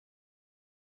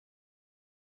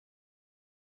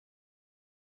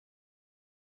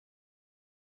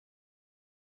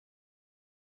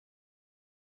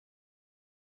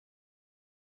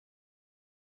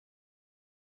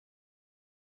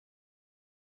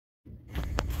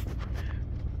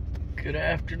Good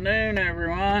afternoon,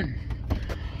 everyone.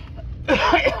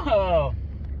 Hope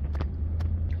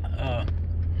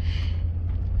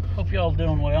y'all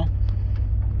doing well.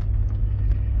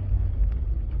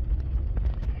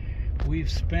 We've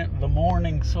spent the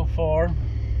morning so far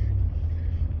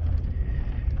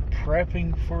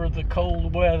prepping for the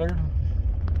cold weather,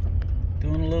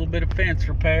 doing a little bit of fence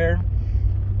repair.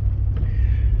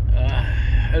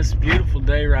 It's a beautiful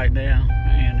day right now,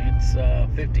 and it's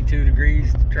 52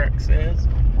 degrees, the truck says.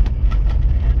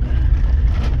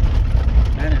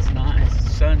 And it's nice. The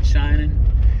sun's shining.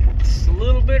 It's a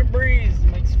little bit of breeze.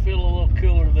 It makes it feel a little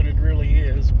cooler than it really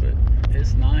is, but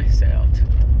it's nice out.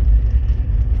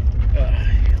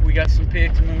 We got some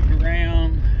pigs moved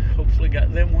around. Hopefully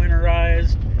got them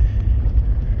winterized.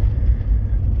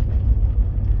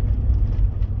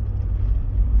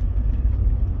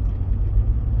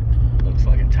 Looks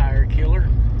like a tire killer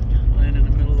laying in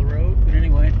the middle of the road. But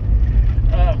anyway,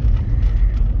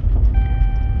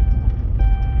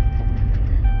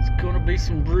 it's going to be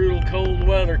some brutal cold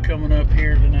weather coming up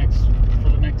here for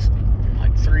the next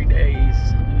like 3 days,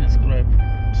 and it's going to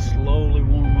slowly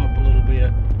warm up a little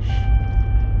bit.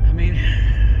 I mean,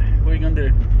 what are you going to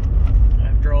do?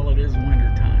 After all, it is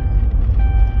winter time.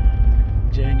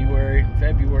 January,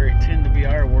 February tend to be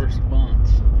our worst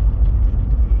months.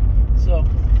 So,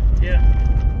 yeah,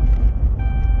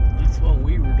 that's what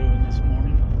we were doing this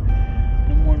morning.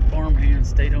 Number one farmhand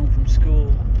stayed home from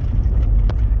school.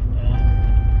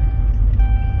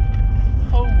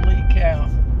 Holy cow.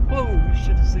 Whoa, you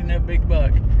should have seen that big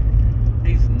buck.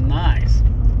 He's nice.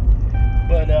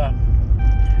 But,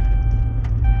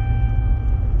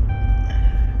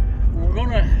 we're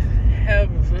going to have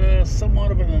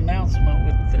somewhat of an announcement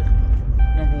with the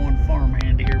number one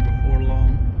farmhand here before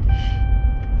long.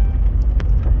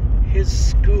 His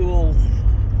school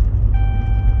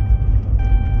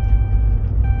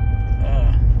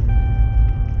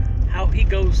how he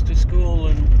goes to school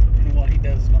and what he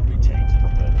does is going to be changing,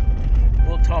 but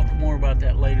we'll talk more about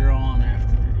that later on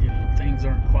after things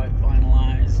aren't quite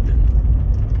finalized, and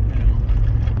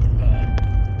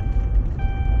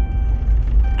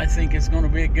I think it's going to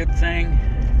be a good thing.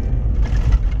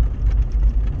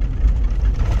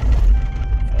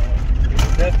 It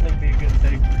will definitely be a good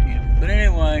thing for him. But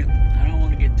anyway, I don't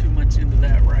want to get too much into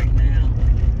that right now.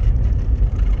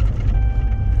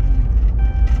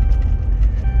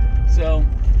 So,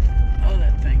 oh,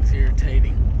 that thing's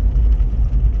irritating.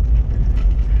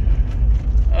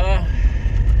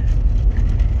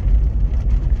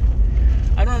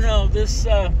 I don't know, this,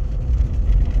 okay,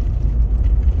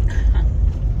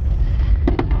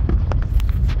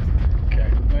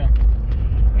 well,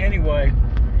 anyway,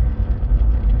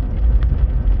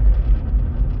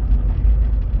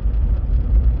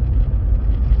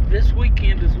 this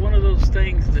weekend is one of those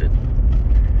things that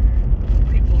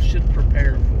people should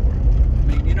prepare for. I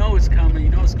mean, you know it's coming, you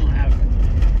know it's going to happen.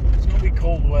 It's going to be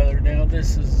cold weather. Now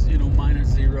this is,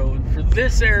 -0, and for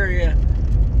this area,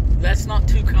 that's not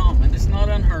too common. It's not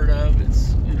unheard of.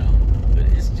 It's, but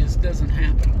it just doesn't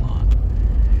happen a lot.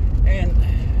 And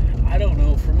I don't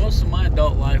know, for most of my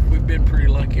adult life, we've been pretty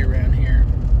lucky around here.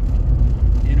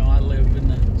 I live in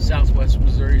the southwest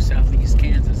Missouri, southeast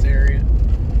Kansas area.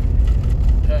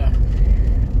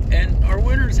 And our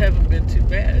winters haven't been too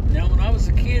bad. Now, when I was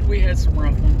a kid, we had some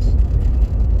rough ones,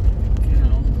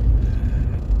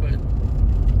 but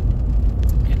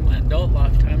in my adult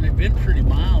lifetime, they've been pretty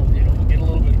mild. We get a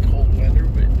little bit of cold weather,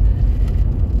 but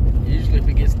usually if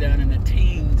it gets down in the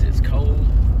teens, it's cold.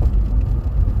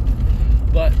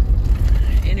 But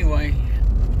anyway,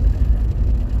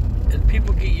 and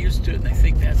people get used to it and they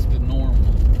think that's the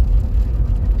normal.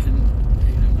 And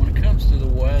when it comes to the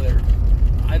weather,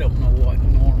 I don't know what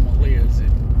normal is.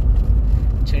 It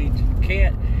changes.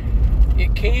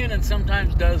 It can and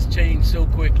sometimes does change so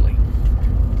quickly.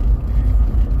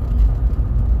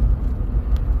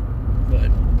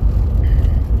 But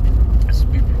let's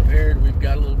be prepared. We've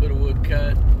got a little bit of wood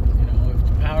cut. If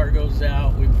the power goes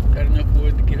out, we've got enough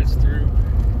wood to get us through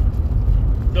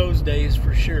those days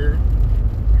for sure.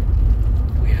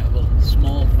 We have a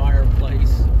small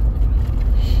fireplace.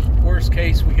 Worst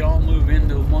case, we can all move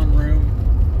into one room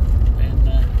and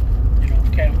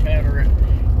camp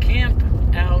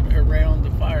out around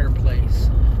the fireplace.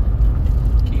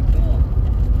 Keep warm.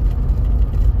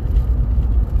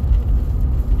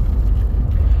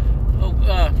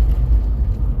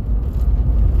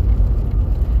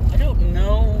 I don't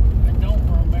know. I don't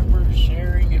remember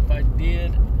sharing. If I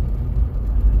did,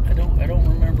 I don't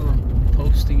remember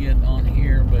posting it on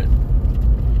here. But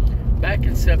back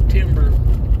in September,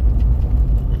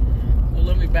 well,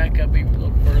 let me back up even a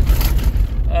little further.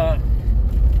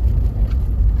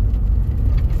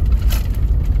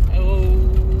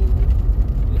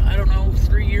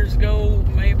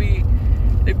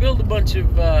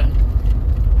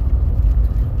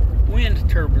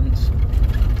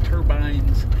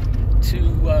 turbines to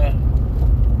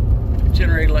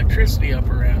generate electricity up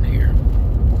around here.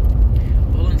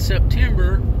 Well, in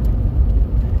September,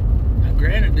 now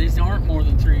granted these aren't more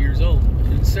than 3 years old,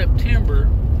 in September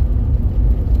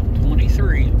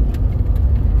 23,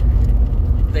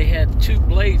 they had 2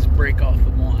 blades break off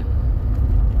of one.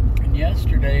 And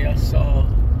yesterday I saw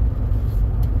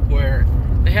where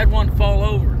they had one fall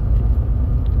over.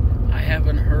 I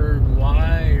haven't heard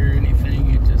why or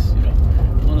anything. It just,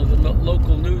 one of the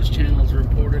local news channels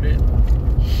reported it,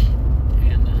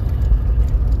 and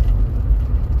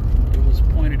it was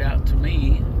pointed out to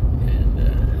me.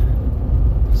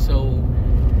 And so,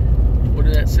 what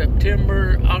is that?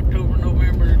 September, October,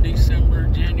 November, December,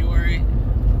 January.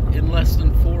 In less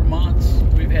than 4 months,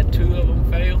 we've had 2 of them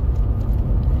fail.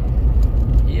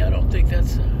 Yeah, I don't think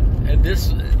that's. And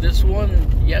this one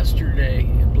yesterday,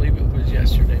 I believe it was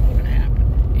yesterday when it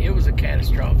happened. It was a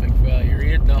catastrophic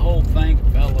failure. The whole thing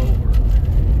fell over.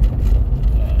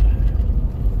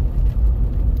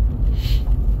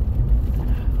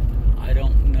 I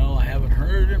don't know. I haven't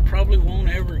heard and probably won't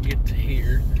ever get to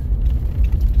hear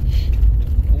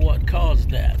what caused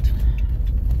that.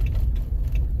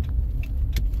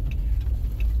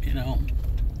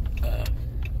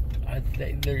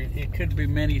 It could be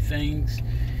many things.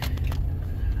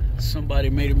 Somebody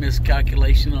made a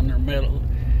miscalculation on their metal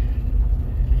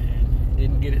and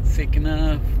didn't get it thick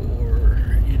enough,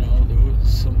 or there was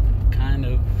some kind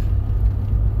of,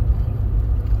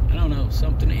 I don't know,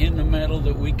 something in the metal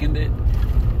that weakened it.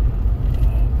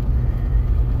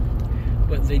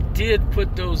 But they did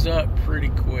put those up pretty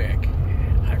quick.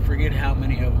 I forget how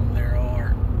many of them there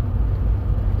are.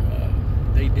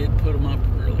 They did put them up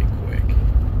really quick.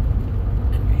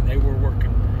 I mean, they were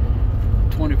working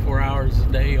 24 hours a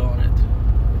day on it.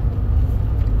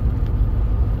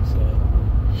 So,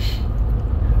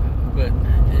 but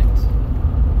it's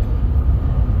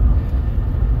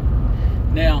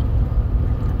now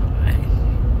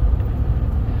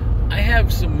I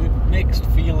have some mixed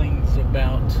feelings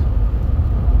about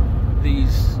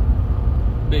these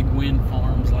big wind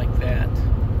farms like that.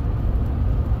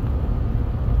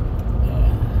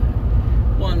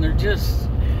 One, they're just,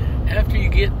 after you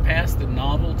get past the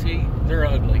novelty, they're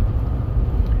ugly.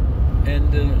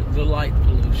 And the light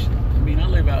pollution. I mean, I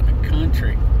live out in the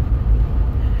country.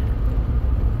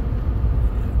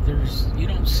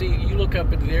 You look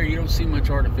up into the air, you don't see much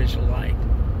artificial light.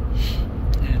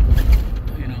 And,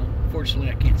 fortunately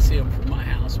I can't see them from my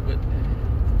house, but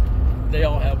they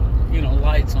all have,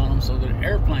 lights on them so that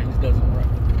airplanes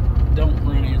don't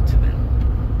run into them.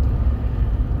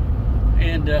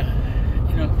 And,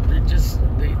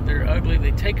 they're ugly.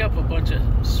 They take up a bunch of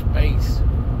space. I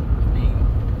mean,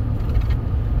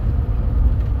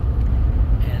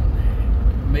 and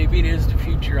maybe it is the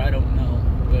future, I don't know.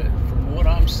 But from what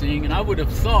I'm seeing, and I would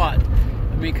have thought,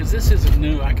 because this isn't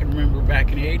new. I can remember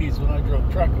back in the 80s when I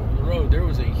drove truck over the road, there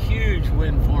was a huge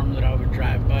wind farm that I would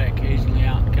drive by occasionally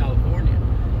out in California.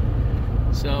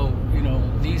 So,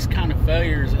 these kind of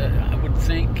failures, I would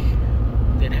think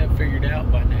they'd have figured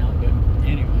out by now. But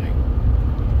anyway.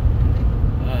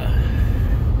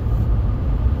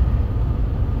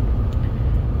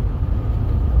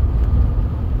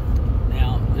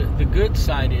 Now, the good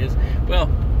side is, well,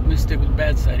 let me stick with the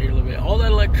bad side here a little bit. All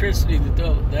that electricity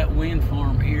that wind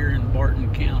farm here in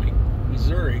Barton County,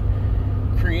 Missouri,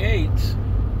 creates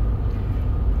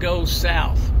goes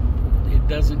south. It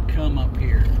doesn't come up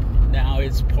here. Now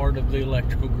it's part of the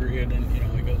electrical grid, and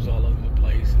it goes all over the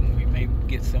place, and we may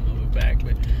get some of it back,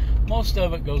 but most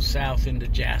of it goes south into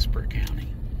Jasper County,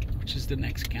 which is the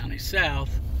next county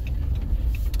south,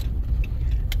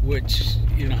 which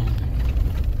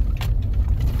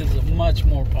is a much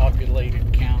more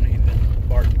populated county than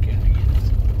Barton County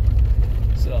is.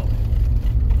 So,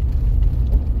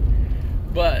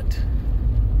 but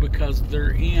because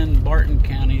they're in Barton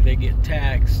County, they get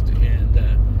taxed, and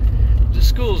the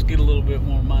schools get a little bit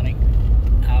more money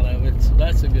out of it, so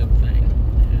that's a good thing.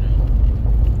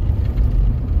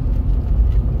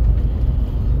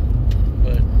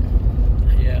 But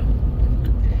yeah,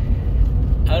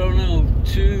 I don't know.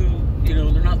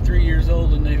 They're not 3 years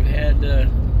old, and they've had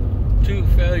 2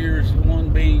 failures, one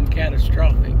being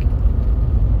catastrophic.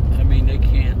 I mean, they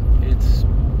can't. It's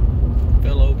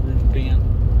fell over and bent.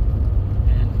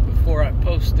 And before I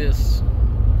post this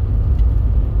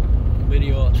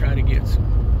video, I'll try to get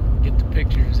the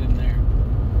pictures in there.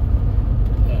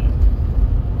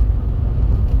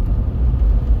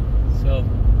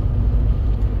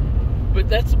 But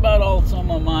that's about all that's on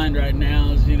my mind right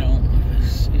now.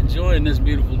 Is enjoying this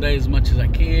beautiful day as much as I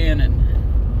can,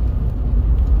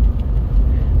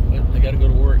 but I got to go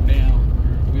to work now.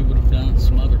 We would have done done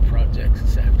some other projects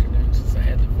this afternoon since I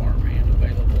had the farmhand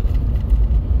available.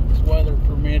 This weather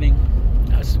permitting.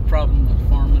 That's the problem with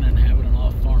farming and having an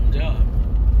off-farm job.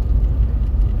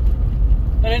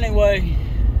 But anyway,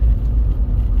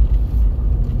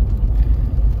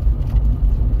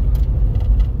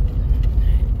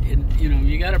 you know,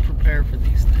 you got to prepare for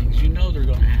these things. You know they're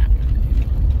going to happen. You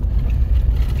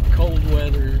know, cold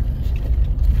weather,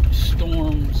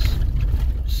 storms,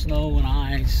 snow and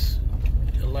ice,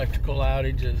 electrical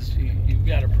outages. You've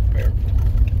got to prepare for them.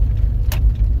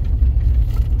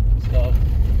 So,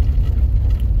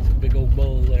 it's a big old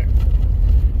bowl there.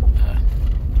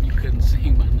 You couldn't see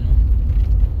him, I know.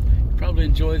 You'd probably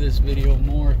enjoy this video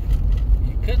more if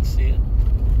you could see it.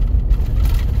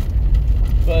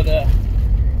 But,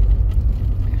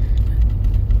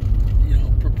 you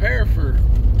know, prepare for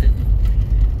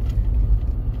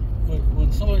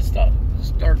when somebody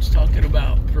starts talking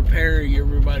about preparing,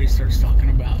 everybody starts talking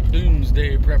about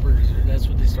doomsday preppers, or that's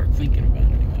what they start thinking about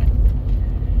anyway.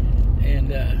 And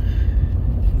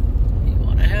you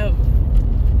want to have,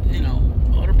 you know,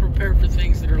 ought to prepare for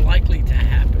things that are likely to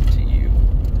happen to you. You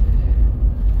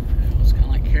know, it's kind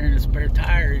of like carrying a spare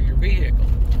tire in your vehicle.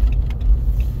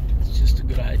 It's just a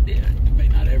good idea. You may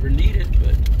not ever need it,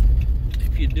 but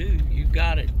if you do, you've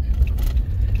got it.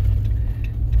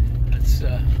 That's you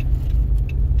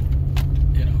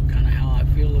know, kind of how I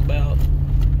feel about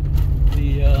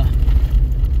the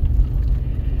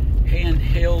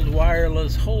handheld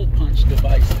wireless hole punch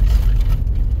devices.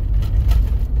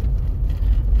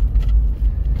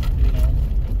 You know,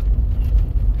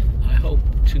 I hope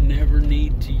to never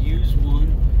need to use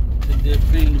one to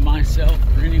defend myself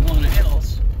or anyone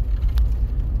else.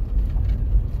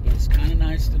 But it's kind of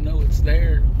nice to know it's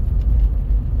there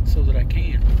so that I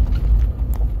can.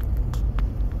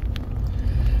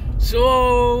 So,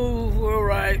 all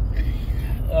right.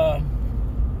 I'm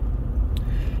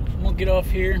gonna get off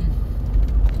here.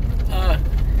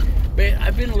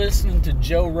 I've been listening to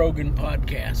Joe Rogan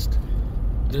podcast,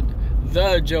 the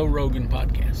Joe Rogan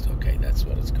podcast. Okay, that's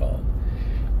what it's called.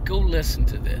 Go listen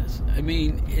to this. I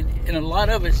mean, and a lot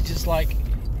of it's just like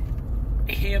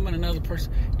him and another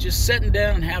person just sitting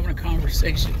down and having a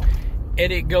conversation,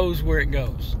 and it goes where it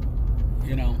goes,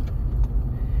 you know.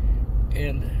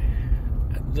 And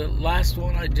the last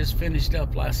one I just finished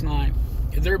up last night,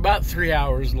 they're about 3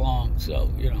 hours long,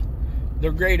 so, you know,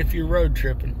 they're great if you're road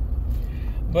tripping.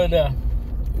 But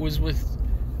was with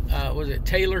was it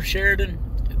Taylor Sheridan,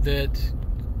 that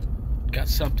got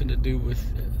something to do with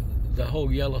the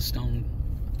whole Yellowstone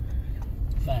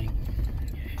thing,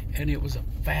 and it was a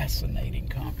fascinating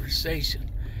conversation.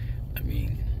 I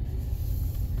mean,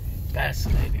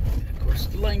 fascinating. Of course,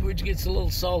 the language gets a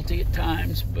little salty at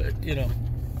times, but you know,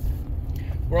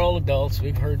 we're all adults.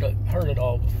 We've heard it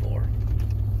all before.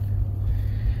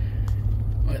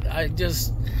 But I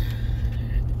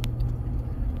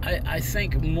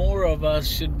think more of us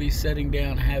should be sitting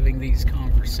down having these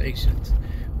conversations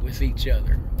with each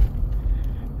other.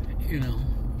 You know,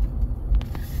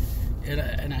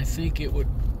 and I think it would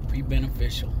be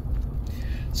beneficial.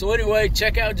 So anyway,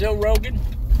 check out Joe Rogan.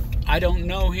 I don't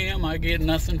know him. I get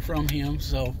nothing from him.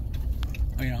 So,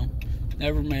 you know,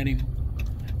 never met him.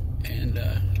 And,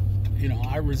 you know,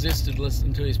 I resisted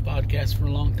listening to his podcast for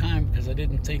a long time because I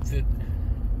didn't think that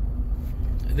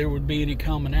there would be any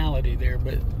commonality there,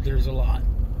 but there's a lot.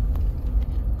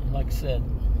 Like I said,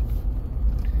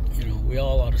 you know, we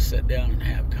all ought to sit down and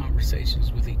have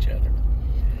conversations with each other.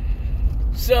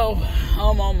 So,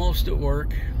 I'm almost at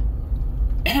work.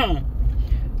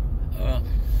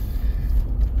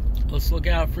 Let's look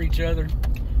out for each other.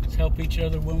 Let's help each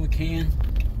other when we can.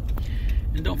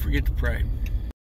 And don't forget to pray.